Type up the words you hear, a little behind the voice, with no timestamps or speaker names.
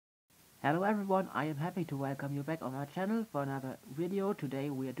Hello everyone, I am happy to welcome you back on my channel for another video. Today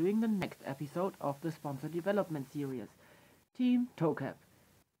we are doing the next episode of the sponsored development series. Team ToeCap,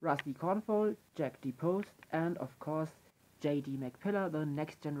 Rusty Cornfuel, Jack Depost, and of course JD McPillar, the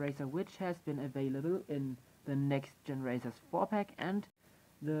next gen racer, which has been available in the next gen racers 4-pack and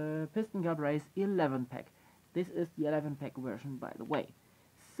the Piston Cup Race 11-pack. This is the 11-pack version, by the way.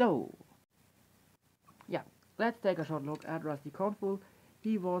 So, yeah, let's take a short look at Rusty Cornfuel.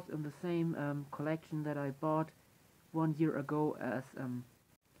 He was in the same collection that I bought 1 year ago as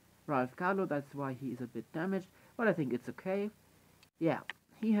Ralph Carlo. That's why he is a bit damaged, but I think it's okay. Yeah,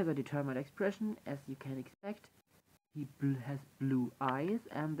 he has a determined expression, as you can expect. He has blue eyes,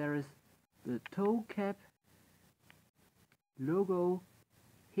 and there is the toe cap logo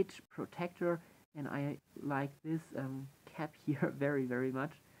hitch protector, and I like this cap here very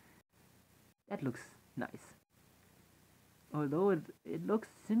much. That looks nice. Although it looks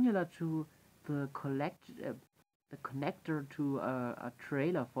similar to the connector to a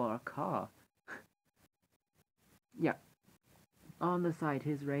trailer for a car. Yeah. On the side,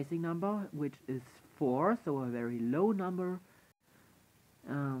 his racing number, which is 4, so a very low number.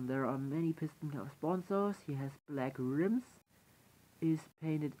 There are many piston car sponsors. He has black rims. Is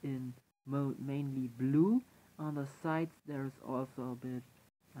painted in mainly blue. On the sides, there's also a bit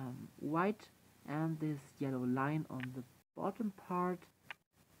white, and this yellow line on the bottom part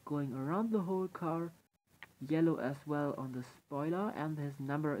going around the whole car, yellow as well on the spoiler, and his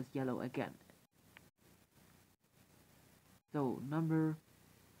number is yellow again. So number,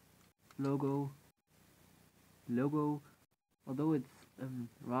 logo, although it's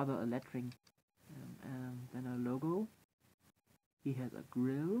rather a lettering than a logo. He has a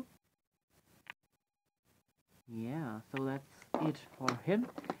grill. Yeah, so that's it for him.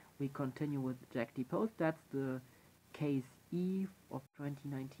 We continue with Jack Depost. That's the Case E of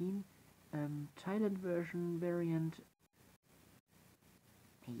 2019 Thailand version variant.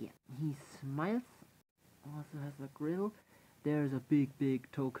 Yeah, he smiles, also has a grill. There's a big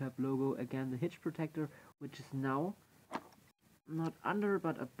toe cap logo, again the hitch protector, which is now not under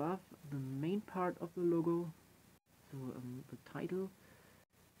but above the main part of the logo, so the title.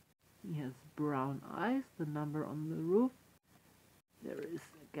 He has brown eyes, the number on the roof. There is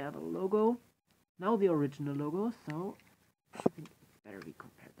again a logo. Now the original logo, so I think it's better we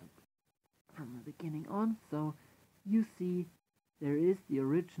compare them from the beginning on. So you see there is the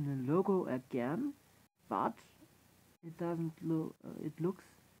original logo again, but it doesn't look, it looks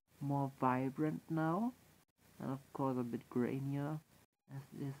more vibrant now, and of course a bit grainier, as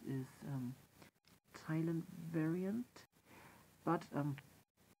this is Thailand variant. But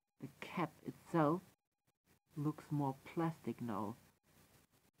the cap itself looks more plastic now,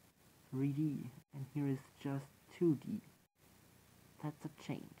 3D, and here is just 2D. That's a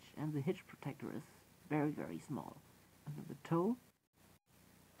change. And the hitch protector is very small. Under the toe.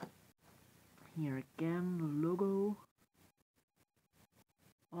 Here again, the logo.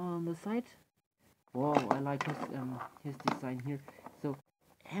 On the side. Whoa, I like his design here. So,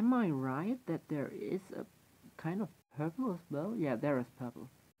 am I right that there is a kind of purple as well? Yeah, there is purple.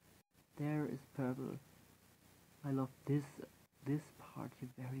 There is purple. I love this part here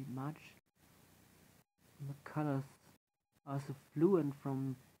very much. The colors are so fluent,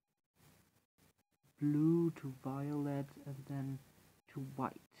 from blue to violet and then to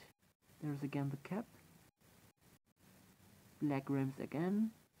white. There's again the cap. Black rims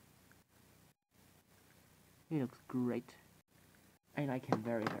again. He looks great. I like him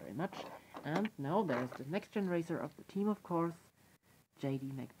very much. And now there's the next gen racer of the team, of course,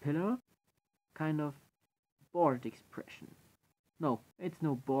 JD McPillar. Kind of bored expression. No, it's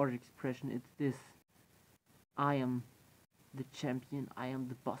no bored expression, it's this I am the champion, I am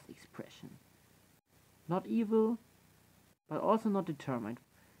the boss expression. Not evil, but also not determined.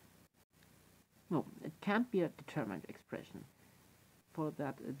 No, it can't be a determined expression. For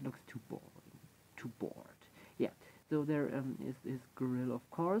that it looks too boring, too bored. Yeah, so there is this grill, of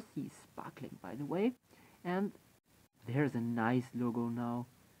course. He's sparkling, by the way. And there's a nice logo now.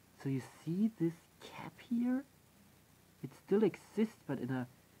 So you see this cap here? It still exists, but in a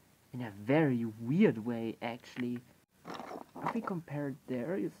very weird way, actually. If we compare it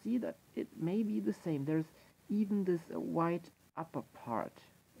there, you see that it may be the same. There's even this white upper part,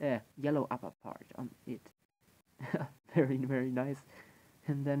 yellow upper part on it. very nice.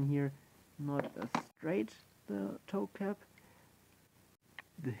 And then here, not a straight the toe cap.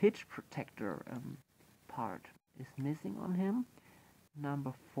 The hitch protector part is missing on him.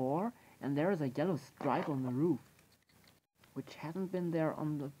 Number 4, and there is a yellow stripe on the roof, which hasn't been there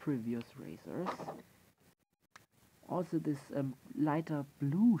on the previous racers. Also this lighter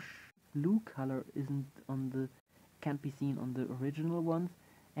blue blue color can't be seen on the original ones.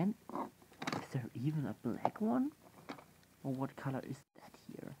 And is there even a black one? Or what color is that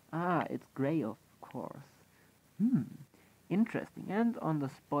here? Ah, it's gray, of course. Interesting. And on the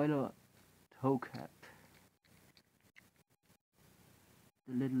spoiler toe cap,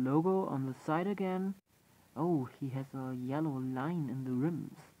 the little logo on the side again. Oh, he has a yellow line in the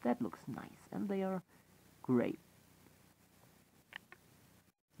rims. That looks nice. And they are gray.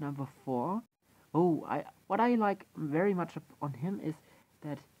 Number 4. Oh, what I like very much on him is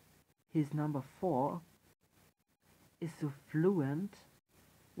that his number 4 is so fluent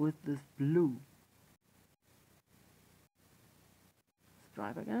with this blue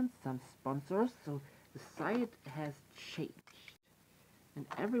stripe again. Some sponsors. So the side has changed. And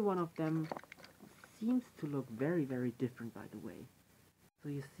every one of them seems to look very, very different, by the way. So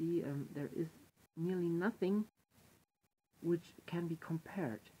you see, there is nearly nothing which can be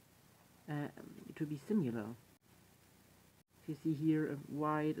compared to be similar. If you see here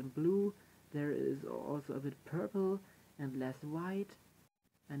white and blue, there is also a bit purple and less white,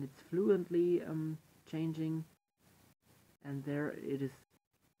 and it's fluently changing, and there it is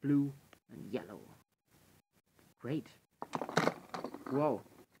blue and yellow. Great. Wow.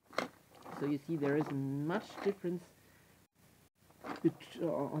 So you see there is much difference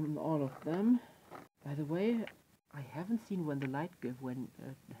on all of them. By the way, I haven't seen when the light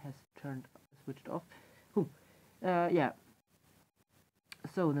has switched off. Yeah.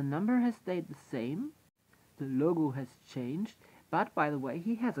 So the number has stayed the same. The logo has changed. But by the way,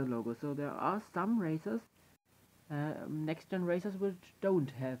 he has a logo. So there are some racers, next gen racers, which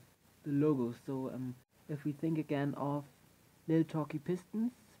don't have the logo. So if we think again of Lil Talky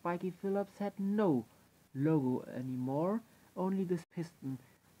Pistons, Spiky Phillips had no logo anymore. Only this piston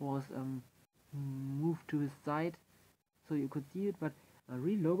was moved to his side so you could see it, but a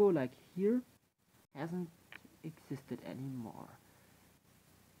real logo like here hasn't existed anymore.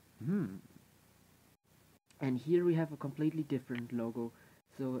 And here we have a completely different logo.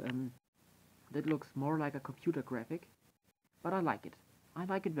 So that looks more like a computer graphic, but I like it. I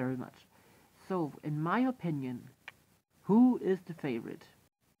like it very much. So in my opinion, who is the favorite?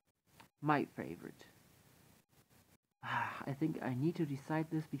 My favorite. I think I need to decide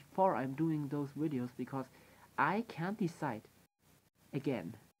this before I'm doing those videos, because I can't decide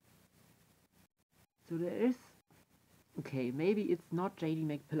again. So there is, okay, maybe it's not JD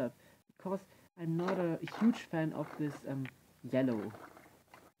McPillar, because I'm not a huge fan of this yellow.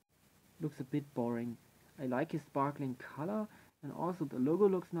 Looks a bit boring. I like his sparkling color, and also the logo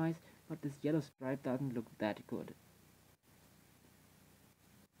looks nice, but this yellow stripe doesn't look that good.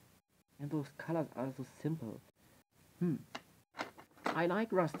 And those colors are so simple. I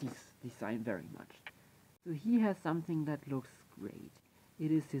like Rusty's design very much. So he has something that looks great.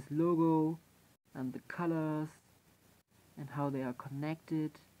 It is his logo and the colors and how they are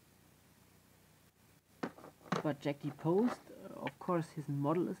connected. But Jack Depost, of course, his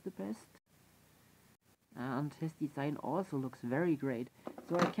model is the best. And his design also looks very great.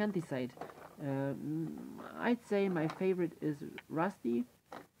 So I can't decide. I'd say my favorite is Rusty.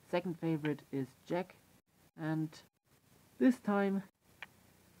 Second favorite is Jack. And this time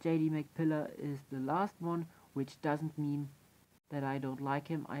JD McPillar is the last one, which doesn't mean that I don't like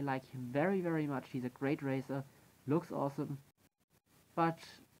him. I like him very, very much. He's a great racer, looks awesome, but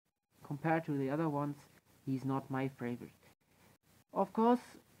compared to the other ones, he's not my favorite. Of course,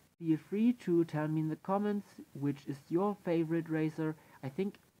 feel free to tell me in the comments which is your favorite racer. I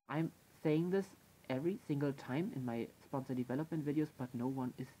think I'm saying this every single time in my sponsor development videos, but no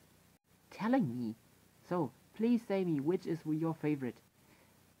one is telling me. So please say me which is your favorite.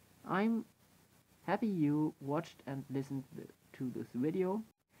 I'm happy you watched and listened to this video.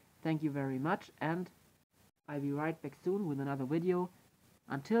 Thank you very much, and I'll be right back soon with another video.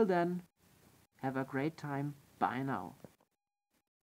 Until then, have a great time. Bye now.